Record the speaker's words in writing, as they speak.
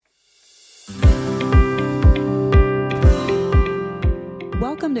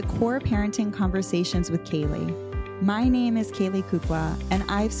Welcome to Core Parenting Conversations with Kaylee. My name is Kaylee Kukwa, and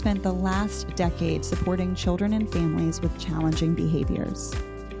I've spent the last decade supporting children and families with challenging behaviors.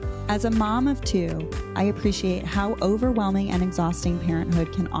 As a mom of two, I appreciate how overwhelming and exhausting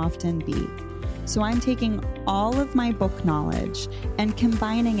parenthood can often be. So I'm taking all of my book knowledge and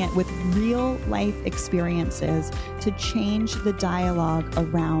combining it with real life experiences to change the dialogue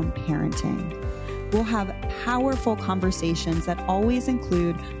around parenting. We'll have powerful conversations that always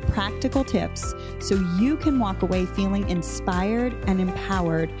include practical tips so you can walk away feeling inspired and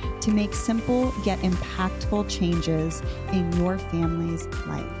empowered to make simple yet impactful changes in your family's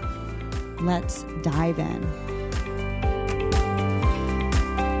life. Let's dive in.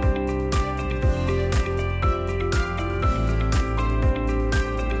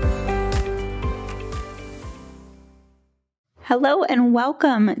 Hello and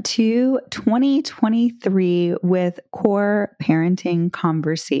welcome to 2023 with Core Parenting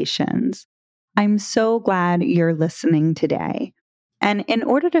Conversations. I'm so glad you're listening today. And in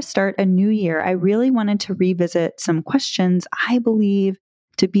order to start a new year, I really wanted to revisit some questions I believe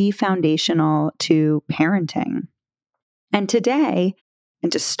to be foundational to parenting. And today,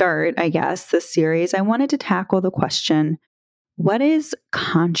 and to start, this series, I wanted to tackle the question, what is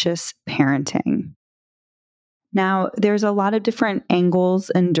conscious parenting? Now, there's a lot of different angles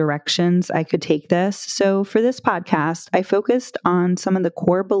and directions I could take this. So for this podcast, I focused on some of the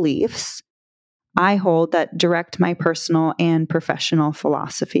core beliefs I hold that direct my personal and professional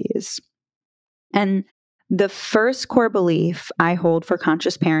philosophies. And the first core belief I hold for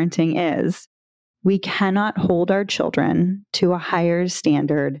conscious parenting is we cannot hold our children to a higher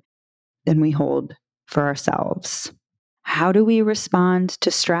standard than we hold for ourselves. How do we respond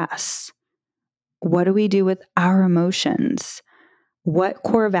to stress? What do we do with our emotions? What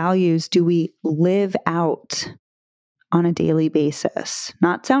core values do we live out on a daily basis?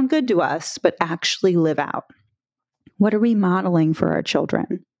 Not sound good to us, but actually live out. What are we modeling for our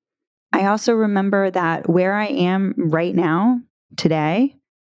children? I also remember that where I am right now, today,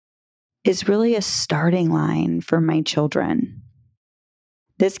 is really a starting line for my children.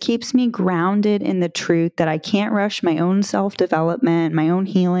 This keeps me grounded in the truth that I can't rush my own self-development, my own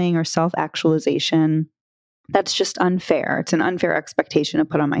healing, or self-actualization. That's just unfair. It's an unfair expectation to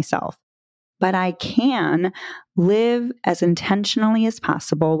put on myself. But I can live as intentionally as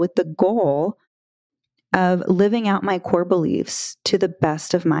possible with the goal of living out my core beliefs to the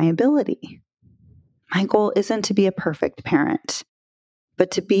best of my ability. My goal isn't to be a perfect parent, but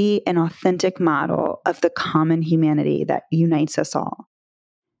to be an authentic model of the common humanity that unites us all.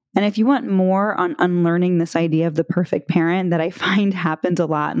 And if you want more on unlearning this idea of the perfect parent that I find happens a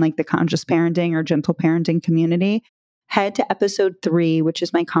lot in like the conscious parenting or gentle parenting community, head to episode 3, which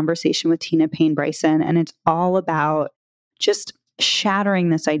is my conversation with Tina Payne Bryson. And it's all about just shattering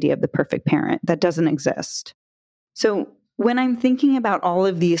this idea of the perfect parent that doesn't exist. So when I'm thinking about all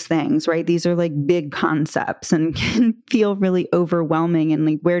of these things, right, these are like big concepts and can feel really overwhelming. And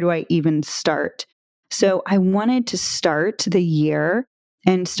like, where do I even start? So I wanted to start the year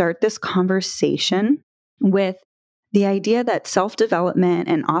and start this conversation with the idea that self-development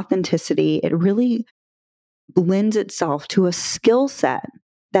and authenticity, it really lends itself to a skill set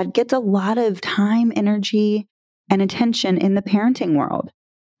that gets a lot of time, energy, and attention in the parenting world.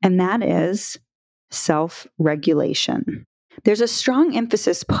 And that is self-regulation. There's a strong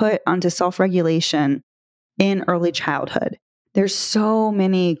emphasis put onto self-regulation in early childhood. There's so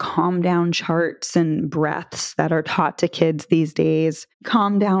many calm down charts and breaths that are taught to kids these days,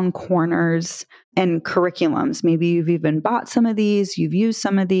 calm down corners and curriculums. Maybe you've even bought some of these, you've used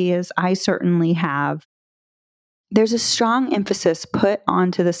some of these. I certainly have. There's a strong emphasis put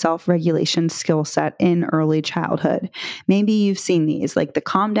onto the self-regulation skill set in early childhood. Maybe you've seen these, like the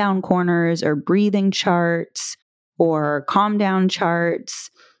calm down corners or breathing charts or calm down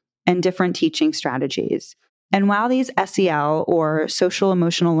charts and different teaching strategies. And while these SEL or social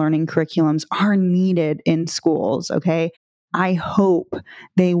emotional learning curriculums are needed in schools, okay, I hope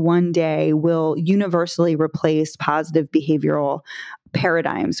they one day will universally replace positive behavioral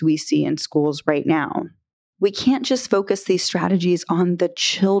paradigms we see in schools right now. We can't just focus these strategies on the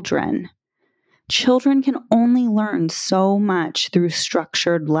children. Children can only learn so much through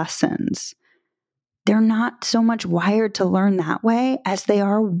structured lessons. They're not so much wired to learn that way as they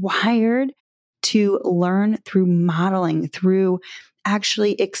are wired to learn through modeling, through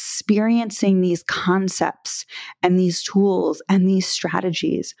actually experiencing these concepts and these tools and these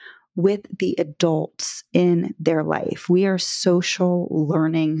strategies with the adults in their life. We are social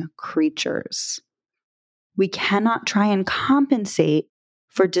learning creatures. We cannot try and compensate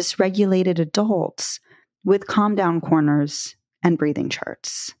for dysregulated adults with calm down corners and breathing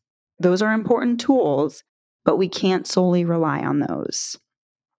charts. Those are important tools, but we can't solely rely on those.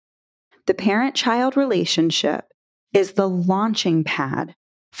 The parent-child relationship is the launching pad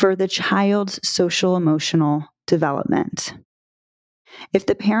for the child's social-emotional development. If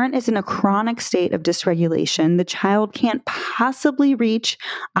the parent is in a chronic state of dysregulation, the child can't possibly reach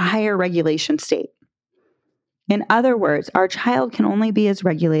a higher regulation state. In other words, our child can only be as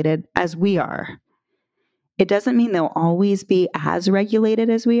regulated as we are. It doesn't mean they'll always be as regulated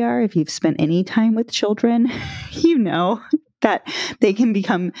as we are. If you've spent any time with children, you know that they can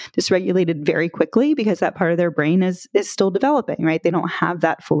become dysregulated very quickly because that part of their brain is still developing, right? They don't have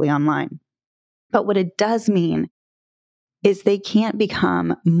that fully online. But what it does mean is they can't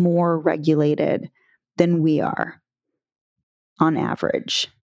become more regulated than we are on average.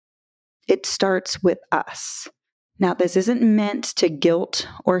 It starts with us. Now, this isn't meant to guilt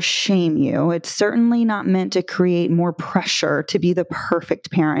or shame you. It's certainly not meant to create more pressure to be the perfect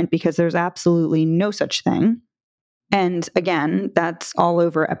parent, because there's absolutely no such thing. And again, that's all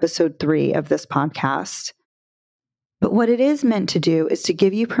over episode 3 of this podcast. But what it is meant to do is to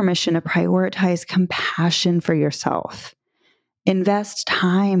give you permission to prioritize compassion for yourself. Invest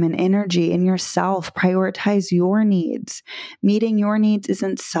time and energy in yourself. Prioritize your needs. Meeting your needs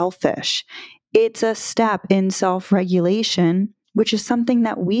isn't selfish. It's a step in self-regulation, which is something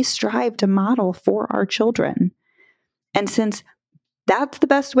that we strive to model for our children. And since that's the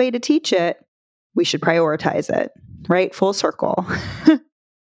best way to teach it, we should prioritize it, right? Full circle.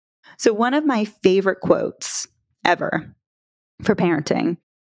 So one of my favorite quotes ever for parenting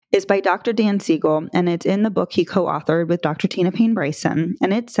is by Dr. Dan Siegel, and it's in the book he co-authored with Dr. Tina Payne Bryson.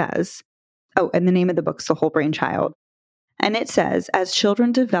 And it says, and the name of the book's The Whole Brain Child. And it says, as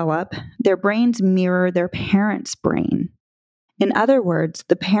children develop, their brains mirror their parents' brain. In other words,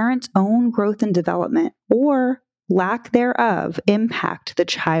 the parent's own growth and development, or lack thereof, impact the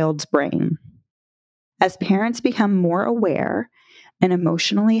child's brain. As parents become more aware and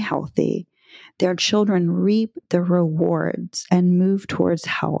emotionally healthy, their children reap the rewards and move towards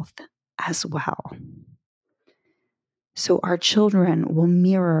health as well. So our children will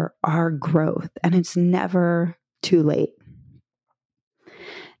mirror our growth, and it's never too late.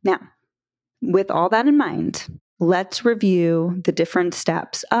 Now, with all that in mind, let's review the different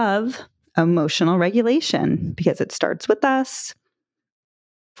steps of emotional regulation, because it starts with us.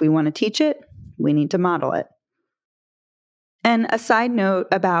 If we want to teach it, we need to model it. And a side note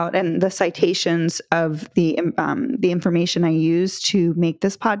about, and the citations of the information I use to make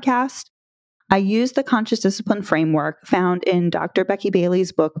this podcast, I use the Conscious Discipline framework found in Dr. Becky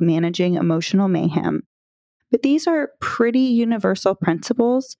Bailey's book, Managing Emotional Mayhem. But these are pretty universal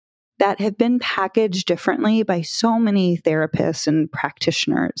principles that have been packaged differently by so many therapists and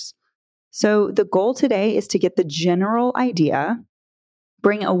practitioners. So the goal today is to get the general idea,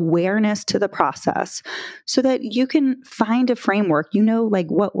 bring awareness to the process so that you can find a framework, like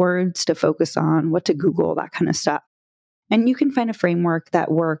what words to focus on, what to Google, that kind of stuff. And you can find a framework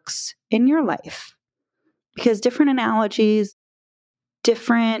that works in your life, because different analogies,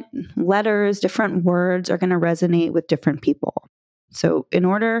 different letters, different words are going to resonate with different people. So in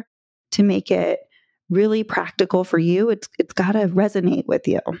order to make it really practical for you, it's got to resonate with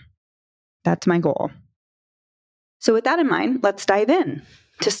you. That's my goal. So with that in mind, let's dive in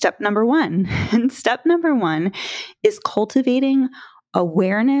to step number 1. And step number 1 is cultivating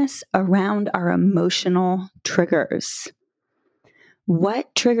awareness around our emotional triggers.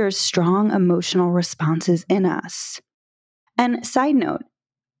 What triggers strong emotional responses in us? And side note,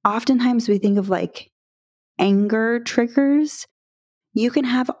 oftentimes we think of like anger triggers. You can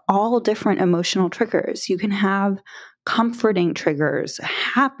have all different emotional triggers. You can have comforting triggers,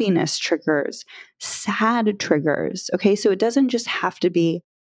 happiness triggers, sad triggers. Okay, so it doesn't just have to be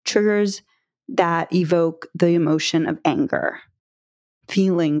triggers that evoke the emotion of anger,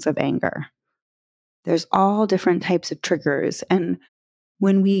 feelings of anger. There's all different types of triggers. And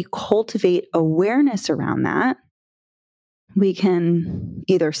when we cultivate awareness around that, we can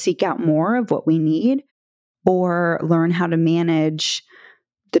either seek out more of what we need or learn how to manage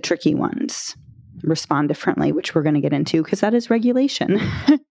the tricky ones, respond differently, which we're going to get into because that is regulation.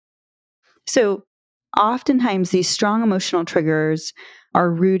 So oftentimes these strong emotional triggers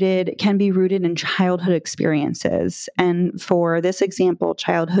can be rooted in childhood experiences. And for this example,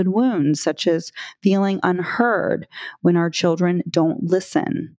 childhood wounds, such as feeling unheard when our children don't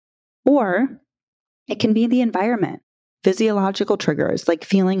listen. Or it can be the environment. Physiological triggers like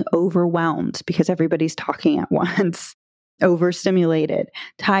feeling overwhelmed because everybody's talking at once, overstimulated,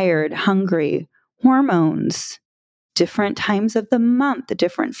 tired, hungry, hormones, different times of the month, the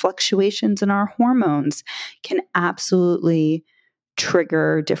different fluctuations in our hormones can absolutely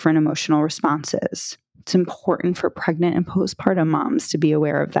trigger different emotional responses. It's important for pregnant and postpartum moms to be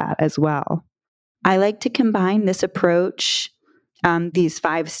aware of that as well. I like to combine this approach, these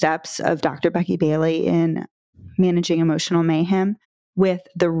 5 steps of Dr. Becky Bailey in managing emotional mayhem, with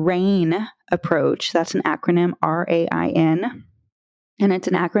the RAIN approach. That's an acronym, RAIN. And it's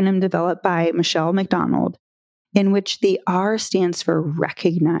an acronym developed by Michelle McDonald, in which the R stands for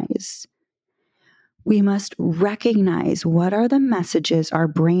recognize. We must recognize what are the messages our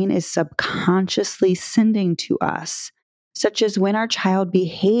brain is subconsciously sending to us, such as when our child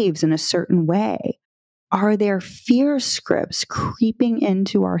behaves in a certain way. Are there fear scripts creeping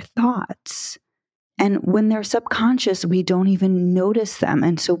into our thoughts? And when they're subconscious, we don't even notice them.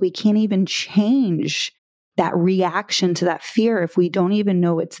 And so we can't even change that reaction to that fear if we don't even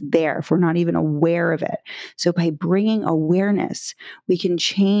know it's there, if we're not even aware of it. So by bringing awareness, we can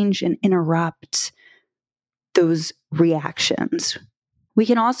change and interrupt those reactions. We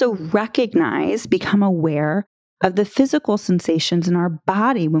can also recognize, become aware of the physical sensations in our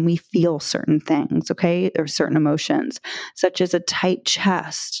body when we feel certain things, okay? There are certain emotions, such as a tight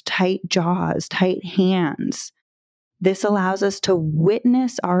chest, tight jaws, tight hands. This allows us to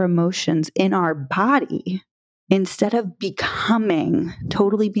witness our emotions in our body instead of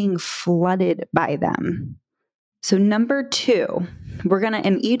totally being flooded by them. So number 2,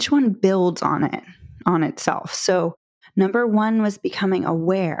 and each one builds on itself. So number 1 was becoming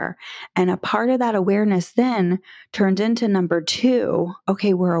aware. And a part of that awareness then turned into number 2.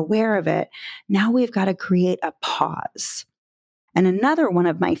 Okay, we're aware of it. Now we've got to create a pause. And another one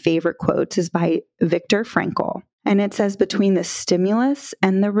of my favorite quotes is by Viktor Frankl. And it says, between the stimulus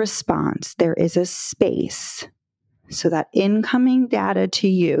and the response, there is a space. So that incoming data to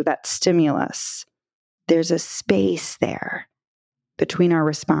you, that stimulus, there's a space there between our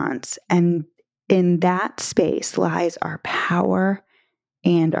response. And in that space lies our power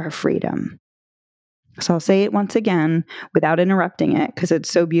and our freedom. So I'll say it once again without interrupting it, because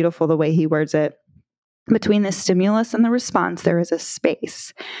it's so beautiful the way he words it. Between the stimulus and the response, there is a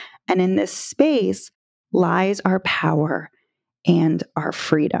space. And in this space lies our power and our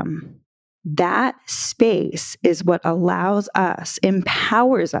freedom. That space is what empowers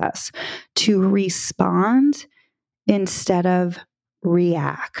us to respond instead of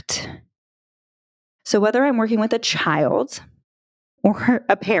react. So whether I'm working with a child or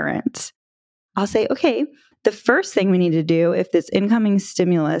a parent, I'll say, okay, the first thing we need to do if this incoming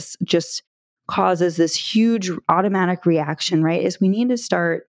stimulus just causes this huge automatic reaction, right, is we need to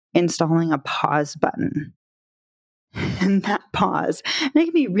start installing a pause button. And that pause, and it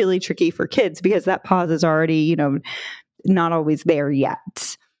can be really tricky for kids because that pause is already, not always there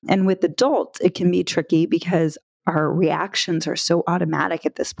yet. And with adults, it can be tricky because our reactions are so automatic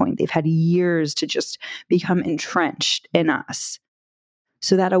at this point. They've had years to just become entrenched in us.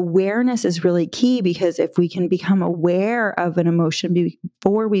 So that awareness is really key, because if we can become aware of an emotion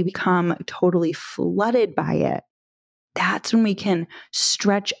before we become totally flooded by it, that's when we can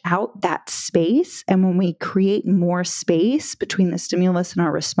stretch out that space. And when we create more space between the stimulus and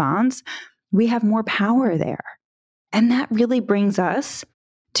our response, we have more power there. And that really brings us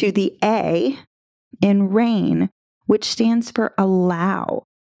to the A in RAIN, which stands for allow.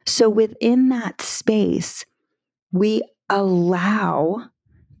 So within that space, we allow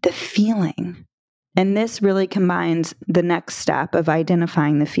the feeling. And this really combines the next step of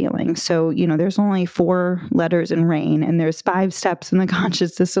identifying the feeling. So, there's only 4 letters in RAIN, and there's 5 steps in the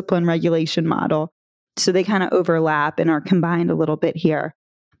conscious discipline regulation model. So they kind of overlap and are combined a little bit here.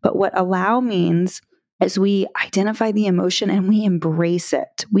 But what allow means is we identify the emotion and we embrace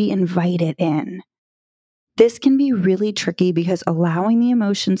it. We invite it in. This can be really tricky because allowing the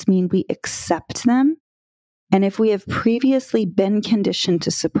emotions mean we accept them. And if we have previously been conditioned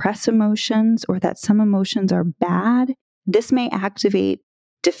to suppress emotions or that some emotions are bad, this may activate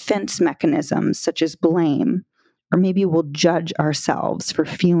defense mechanisms such as blame, or maybe we'll judge ourselves for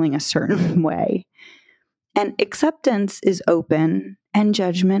feeling a certain way. And acceptance is open and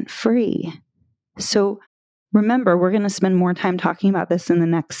judgment free. So remember, we're going to spend more time talking about this in the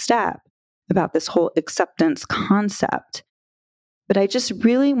next step, about this whole acceptance concept. But I just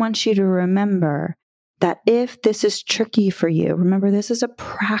really want you to remember that if this is tricky for you, remember this is a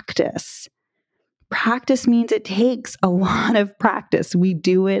practice. Practice means it takes a lot of practice. We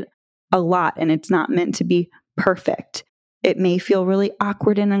do it a lot, and it's not meant to be perfect. It may feel really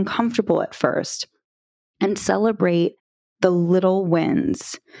awkward and uncomfortable at first. And celebrate the little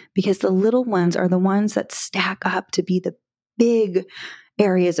wins, because the little ones are the ones that stack up to be the big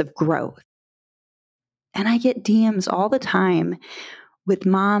areas of growth. And I get DMs all the time with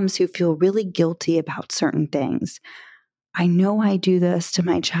moms who feel really guilty about certain things. I know I do this to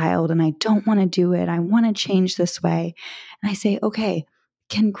my child and I don't want to do it. I want to change this way. And I say, okay,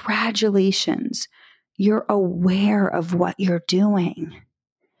 congratulations. You're aware of what you're doing.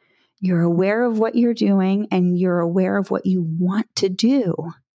 You're aware of what you're doing and you're aware of what you want to do.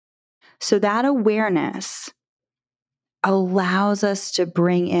 So that awareness allows us to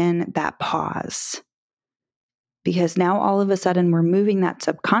bring in that pause. Because now all of a sudden we're moving that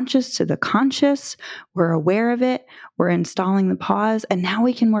subconscious to the conscious. We're aware of it. We're installing the pause. And now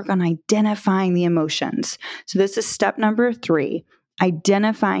we can work on identifying the emotions. So this is step number 3,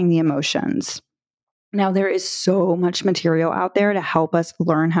 identifying the emotions. Now there is so much material out there to help us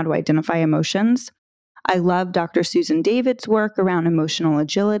learn how to identify emotions. I love Dr. Susan David's work around emotional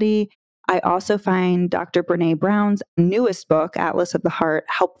agility. I also find Dr. Brené Brown's newest book, Atlas of the Heart,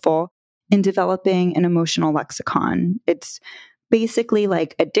 helpful in developing an emotional lexicon. It's basically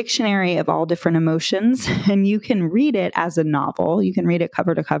like a dictionary of all different emotions, and you can read it as a novel. You can read it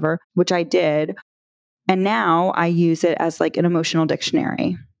cover to cover, which I did. And now I use it as like an emotional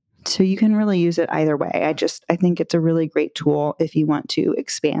dictionary. So you can really use it either way. I think it's a really great tool if you want to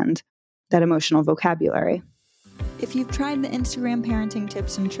expand that emotional vocabulary. If you've tried the Instagram parenting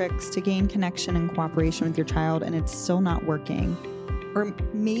tips and tricks to gain connection and cooperation with your child and it's still not working, or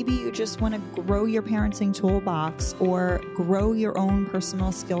maybe you just want to grow your parenting toolbox or grow your own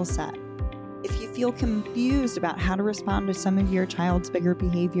personal skill set. If you feel confused about how to respond to some of your child's bigger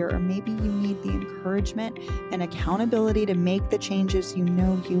behavior, or maybe you need the encouragement and accountability to make the changes you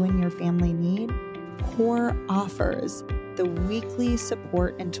know you and your family need, CORE offers the weekly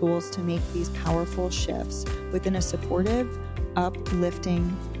support and tools to make these powerful shifts within a supportive,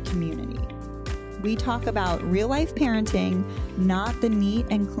 uplifting community. We talk about real-life parenting, not the neat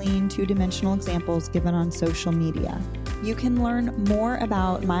and clean two-dimensional examples given on social media. You can learn more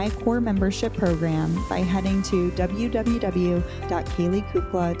about my CORE membership program by heading to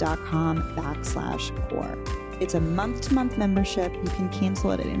www.kayleekukla.com/core. It's a month-to-month membership. You can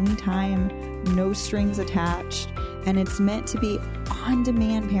cancel it at any time, no strings attached, and it's meant to be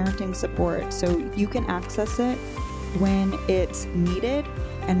on-demand parenting support, so you can access it when it's needed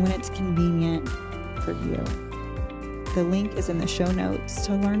and when it's convenient for you. The link is in the show notes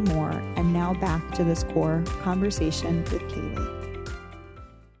to learn more. And now back to this CORE conversation with Kaylee.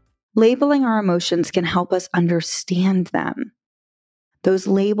 Labeling our emotions can help us understand them. Those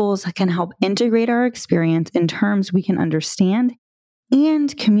labels can help integrate our experience in terms we can understand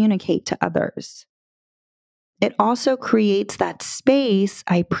and communicate to others. It also creates that space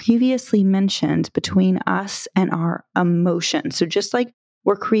I previously mentioned between us and our emotions. So just like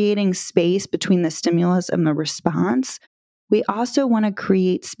we're creating space between the stimulus and the response, we also want to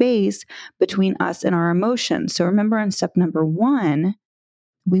create space between us and our emotions. So remember in step number 1,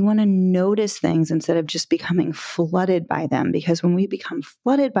 we want to notice things instead of just becoming flooded by them. Because when we become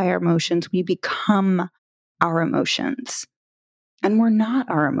flooded by our emotions, we become our emotions. And we're not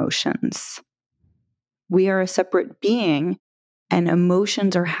our emotions. We are a separate being, and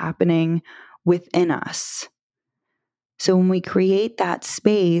emotions are happening within us. So when we create that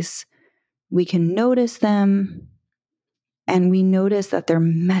space, we can notice them, and we notice that they're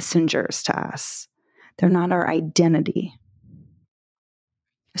messengers to us. They're not our identity.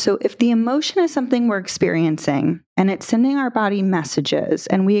 So if the emotion is something we're experiencing and it's sending our body messages,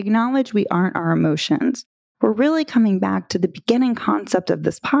 and we acknowledge we aren't our emotions, we're really coming back to the beginning concept of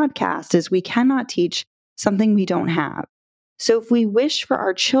this podcast is we cannot teach something we don't have. So if we wish for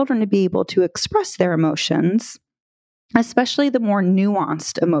our children to be able to express their emotions, especially the more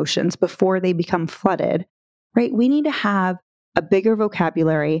nuanced emotions before they become flooded, right? We need to have a bigger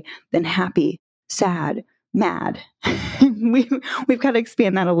vocabulary than happy, sad, mad. We've got to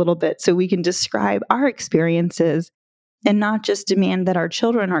expand that a little bit so we can describe our experiences and not just demand that our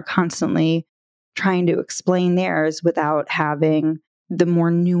children are constantly trying to explain theirs without having the more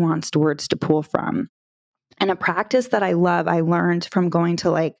nuanced words to pull from. And a practice that I love, I learned from going to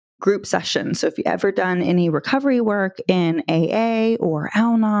like group sessions. So if you've ever done any recovery work in AA or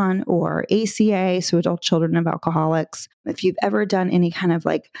Al-Anon or ACA, so Adult Children of Alcoholics, if you've ever done any kind of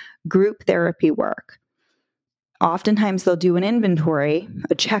like group therapy work, oftentimes they'll do an inventory,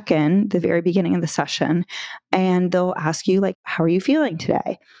 a check-in, the very beginning of the session, and they'll ask you like, how are you feeling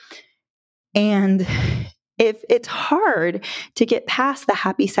today? And if it's hard to get past the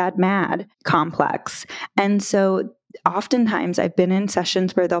happy, sad, mad complex. And so oftentimes I've been in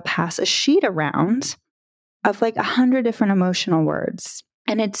sessions where they'll pass a sheet around of like 100 different emotional words.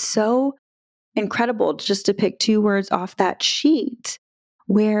 And it's so incredible just to pick 2 words off that sheet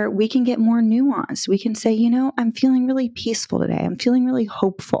where we can get more nuance. We can say, I'm feeling really peaceful today. I'm feeling really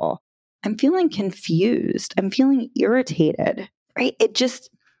hopeful. I'm feeling confused. I'm feeling irritated, right?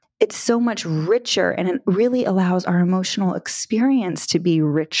 It's so much richer, and it really allows our emotional experience to be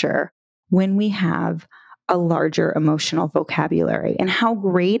richer when we have a larger emotional vocabulary. And how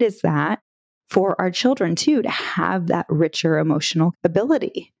great is that for our children too, to have that richer emotional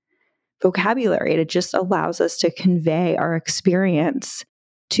vocabulary? It just allows us to convey our experience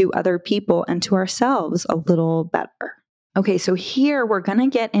to other people and to ourselves a little better. Okay, so here we're going to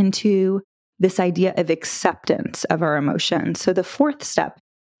get into this idea of acceptance of our emotions. So the fourth step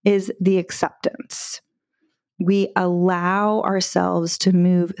is the acceptance. We allow ourselves to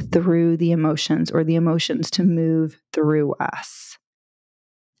move through the emotions, or the emotions to move through us.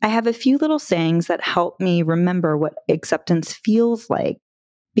 I have a few little sayings that help me remember what acceptance feels like,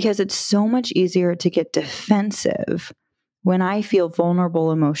 because it's so much easier to get defensive when I feel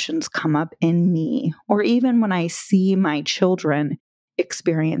vulnerable emotions come up in me, or even when I see my children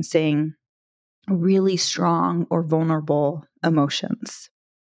experiencing really strong or vulnerable emotions.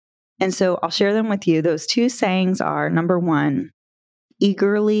 And so I'll share them with you. Those two sayings are, number one,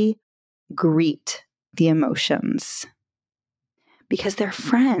 eagerly greet the emotions, because they're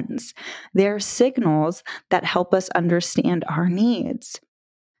friends. They're signals that help us understand our needs.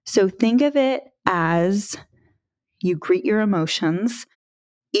 So think of it as you greet your emotions,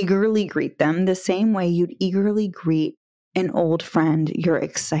 eagerly greet them the same way you'd eagerly greet an old friend you're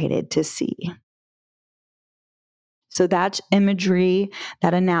excited to see. So that imagery,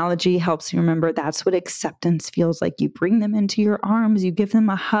 that analogy helps you remember that's what acceptance feels like. You bring them into your arms, you give them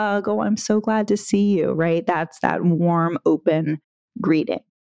a hug. Oh, I'm so glad to see you, right? That's that warm, open greeting.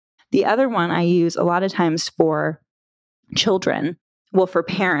 The other one I use a lot of times for children, well, for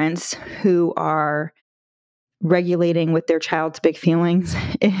parents who are regulating with their child's big feelings,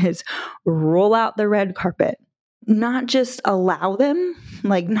 is roll out the red carpet. Not just allow them,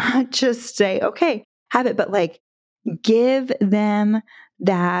 like not just say, okay, have it, but like give them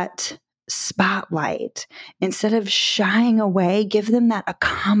that spotlight. Instead of shying away, give them that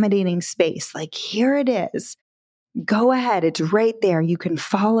accommodating space. Like, here it is. Go ahead. It's right there. You can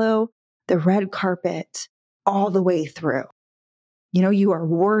follow the red carpet all the way through. You know, you are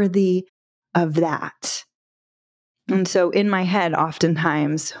worthy of that. And so in my head,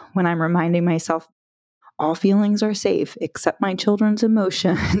 oftentimes when I'm reminding myself, all feelings are safe except my children's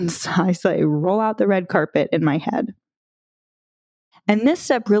emotions, I say, roll out the red carpet in my head. And this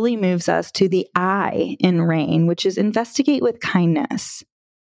step really moves us to the I in RAIN, which is investigate with kindness.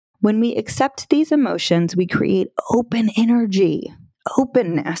 When we accept these emotions, we create open energy,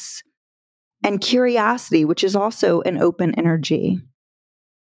 openness, and curiosity, which is also an open energy.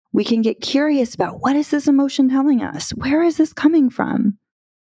 We can get curious about, what is this emotion telling us? Where is this coming from?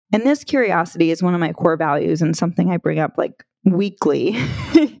 And this curiosity is one of my core values, and something I bring up like weekly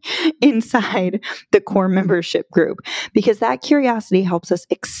inside the core membership group, because that curiosity helps us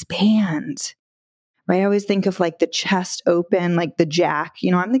expand, right? I always think of like the chest open, like the Jack,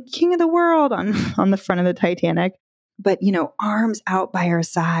 you know, I'm the king of the world on the front of the Titanic, but, you know, arms out by our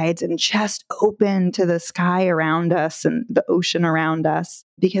sides and chest open to the sky around us and the ocean around us,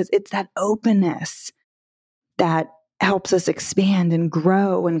 because it's that openness that helps us expand and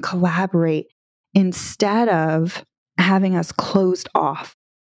grow and collaborate, instead of having us closed off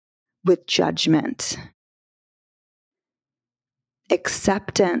with judgment.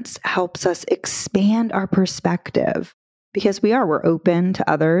 Acceptance helps us expand our perspective, because we're open to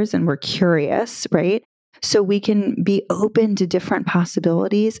others and we're curious, right? So we can be open to different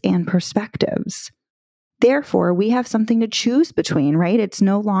possibilities and perspectives. Therefore, we have something to choose between, right? It's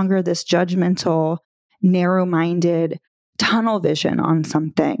no longer this judgmental, narrow-minded tunnel vision on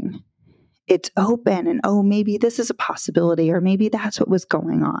something. It's open and, oh, maybe this is a possibility, or maybe that's what was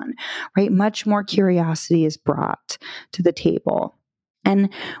going on, right? Much more curiosity is brought to the table.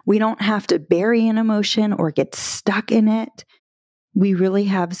 And we don't have to bury an emotion or get stuck in it. We really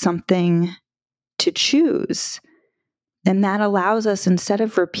have something to choose. And that allows us, instead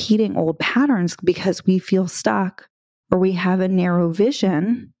of repeating old patterns because we feel stuck or we have a narrow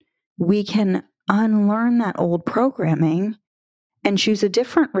vision, we can unlearn that old programming and choose a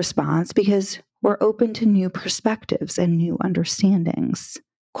different response, because we're open to new perspectives and new understandings.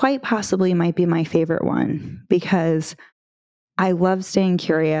 Quite possibly might be my favorite one, because I love staying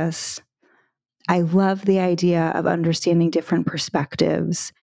curious. I love the idea of understanding different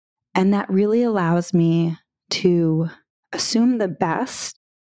perspectives. And that really allows me to assume the best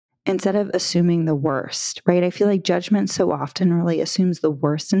instead of assuming the worst, right? I feel like judgment so often really assumes the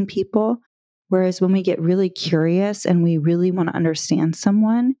worst in people. Whereas when we get really curious and we really want to understand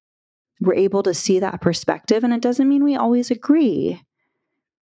someone, we're able to see that perspective. And it doesn't mean we always agree,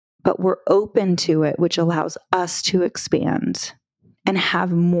 but we're open to it, which allows us to expand and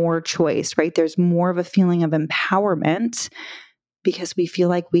have more choice, right? There's more of a feeling of empowerment because we feel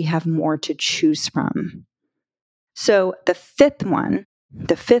like we have more to choose from. So the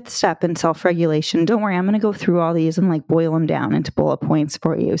fifth step in self-regulation, don't worry, I'm going to go through all these and like boil them down into bullet points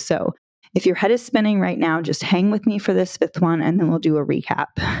for you. So if your head is spinning right now, just hang with me for this fifth one and then we'll do a recap.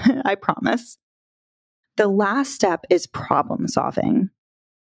 I promise. The last step is problem solving.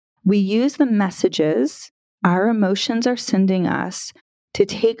 We use the messages our emotions are sending us to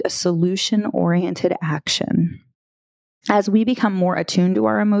take a solution-oriented action. As we become more attuned to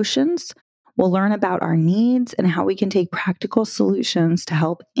our emotions, we'll learn about our needs and how we can take practical solutions to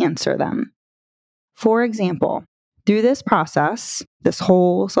help answer them. For example, through this process, this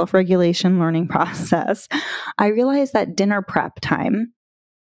whole self-regulation learning process, I realized that dinner prep time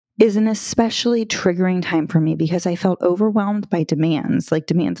is an especially triggering time for me because I felt overwhelmed by demands, like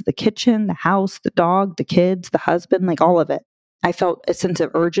demands of the kitchen, the house, the dog, the kids, the husband, like all of it. I felt a sense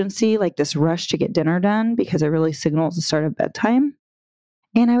of urgency, like this rush to get dinner done because it really signals the start of bedtime.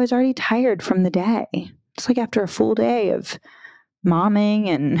 And I was already tired from the day. It's like after a full day of momming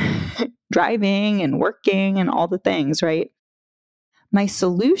and driving and working and all the things, right? My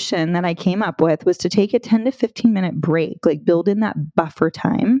solution that I came up with was to take a 10 to 15 minute break, like build in that buffer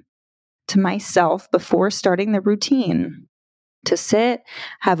time to myself before starting the routine, to sit,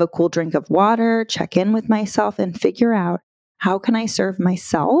 have a cool drink of water, check in with myself, and figure out how can I serve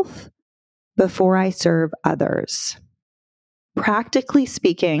myself before I serve others. Practically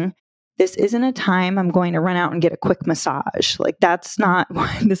speaking, this isn't a time I'm going to run out and get a quick massage. Like this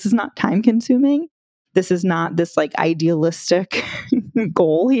is not time consuming. This is not this like idealistic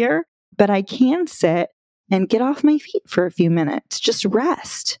goal here, but I can sit and get off my feet for a few minutes, just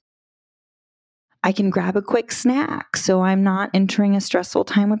rest. I can grab a quick snack so I'm not entering a stressful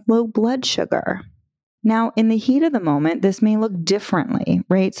time with low blood sugar. Now, in the heat of the moment, this may look differently,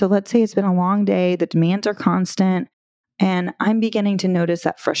 right? So let's say it's been a long day, the demands are constant, and I'm beginning to notice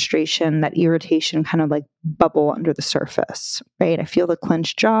that frustration, that irritation kind of like bubble under the surface, right? I feel the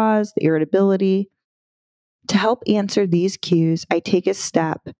clenched jaws, the irritability. To help answer these cues, I take a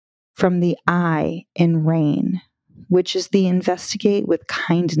step from the I in RAIN, which is the investigate with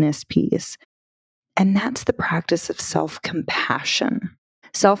kindness piece. And that's the practice of self-compassion.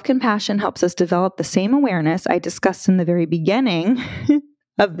 Self-compassion helps us develop the same awareness I discussed in the very beginning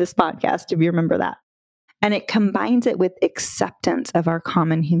of this podcast, if you remember that. And it combines it with acceptance of our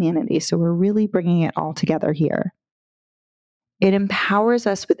common humanity. So we're really bringing it all together here. It empowers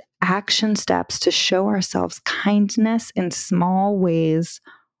us with action steps to show ourselves kindness in small ways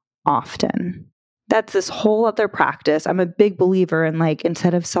often. That's this whole other practice. I'm a big believer in like,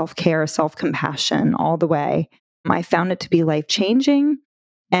 instead of self-care, self-compassion all the way. I found it to be life-changing.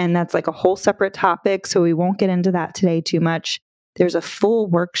 And that's like a whole separate topic. So we won't get into that today too much. There's a full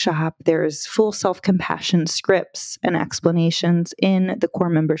workshop. There's full self-compassion scripts and explanations in the core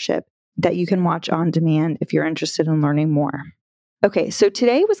membership that you can watch on demand if you're interested in learning more. Okay, so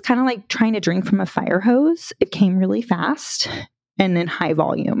today was kind of like trying to drink from a fire hose. It came really fast and in high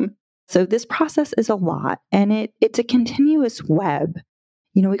volume. So this process is a lot, and it's a continuous web.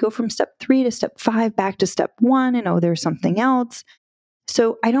 You know, we go from step 3 to step 5, back to step 1, and there's something else.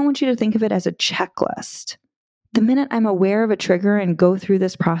 So I don't want you to think of it as a checklist. The minute I'm aware of a trigger and go through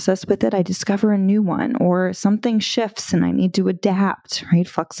this process with it, I discover a new one, or something shifts and I need to adapt, right?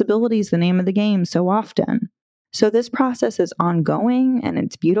 Flexibility is the name of the game so often. So this process is ongoing, and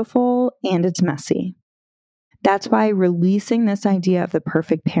it's beautiful, and it's messy. That's why releasing this idea of the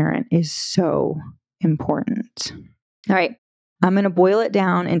perfect parent is so important. All right, I'm going to boil it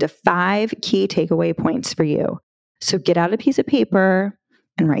down into 5 key takeaway points for you. So get out a piece of paper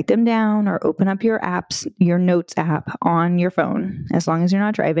and write them down, or open up your notes app on your phone, as long as you're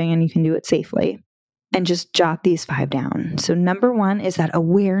not driving and you can do it safely, and just jot these 5 down. So number 1 is that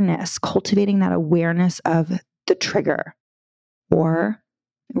awareness, cultivating that awareness of the trigger, or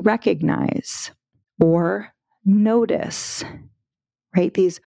recognize, or notice, right?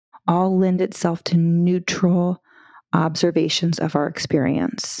 These all lend itself to neutral observations of our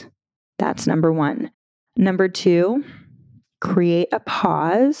experience. That's number 1. Number 2, create a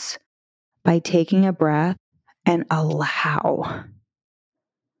pause by taking a breath and allow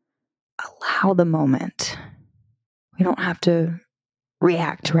the moment. We don't have to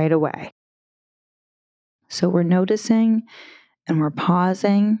react right away. So we're noticing and we're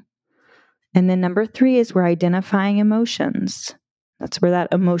pausing. And then number 3 is we're identifying emotions. That's where that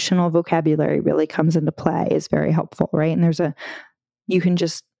emotional vocabulary really comes into play, is very helpful, right? And you can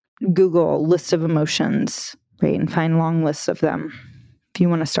just Google list of emotions, right? And find long lists of them. If you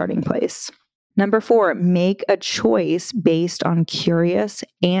want a starting place. Number 4, make a choice based on curious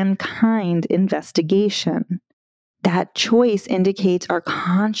and kind investigation. That choice indicates our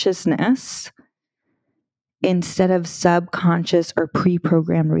consciousness instead of subconscious or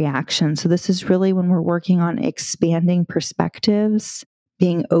pre-programmed reaction. So this is really when we're working on expanding perspectives,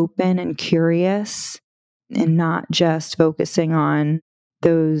 being open and curious, and not just focusing on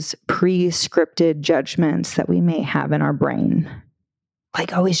those pre-scripted judgments that we may have in our brain.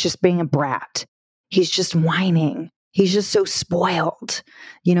 Like, oh, he's just being a brat. He's just whining. He's just so spoiled.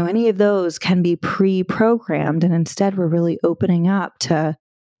 Any of those can be pre-programmed. And instead, we're really opening up to,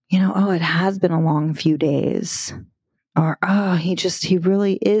 oh, it has been a long few days. Or, oh, he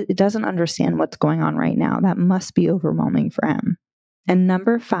really doesn't understand what's going on right now. That must be overwhelming for him. And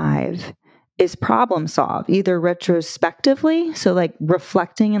number 5 is problem solve, either retrospectively, so like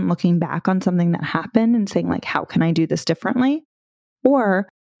reflecting and looking back on something that happened and saying like, how can I do this differently? Or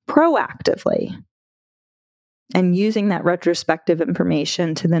proactively and using that retrospective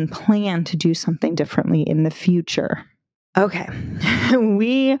information to then plan to do something differently in the future. Okay,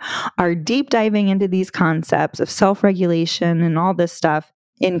 we are deep diving into these concepts of self-regulation and all this stuff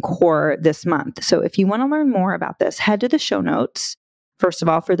in CORE this month. So if you want to learn more about this, head to the show notes, first of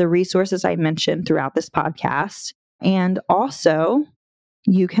all, for the resources I mentioned throughout this podcast. And also,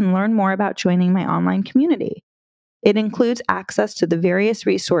 you can learn more about joining my online community. It includes access to the various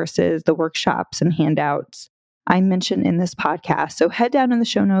resources, the workshops, and handouts I mentioned in this podcast. So head down in the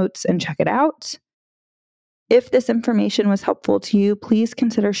show notes and check it out. If this information was helpful to you, please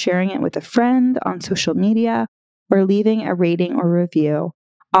consider sharing it with a friend on social media or leaving a rating or review.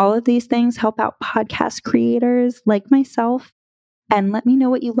 All of these things help out podcast creators like myself and let me know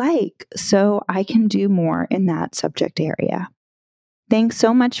what you like so I can do more in that subject area. Thanks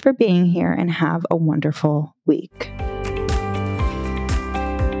so much for being here and have a wonderful week.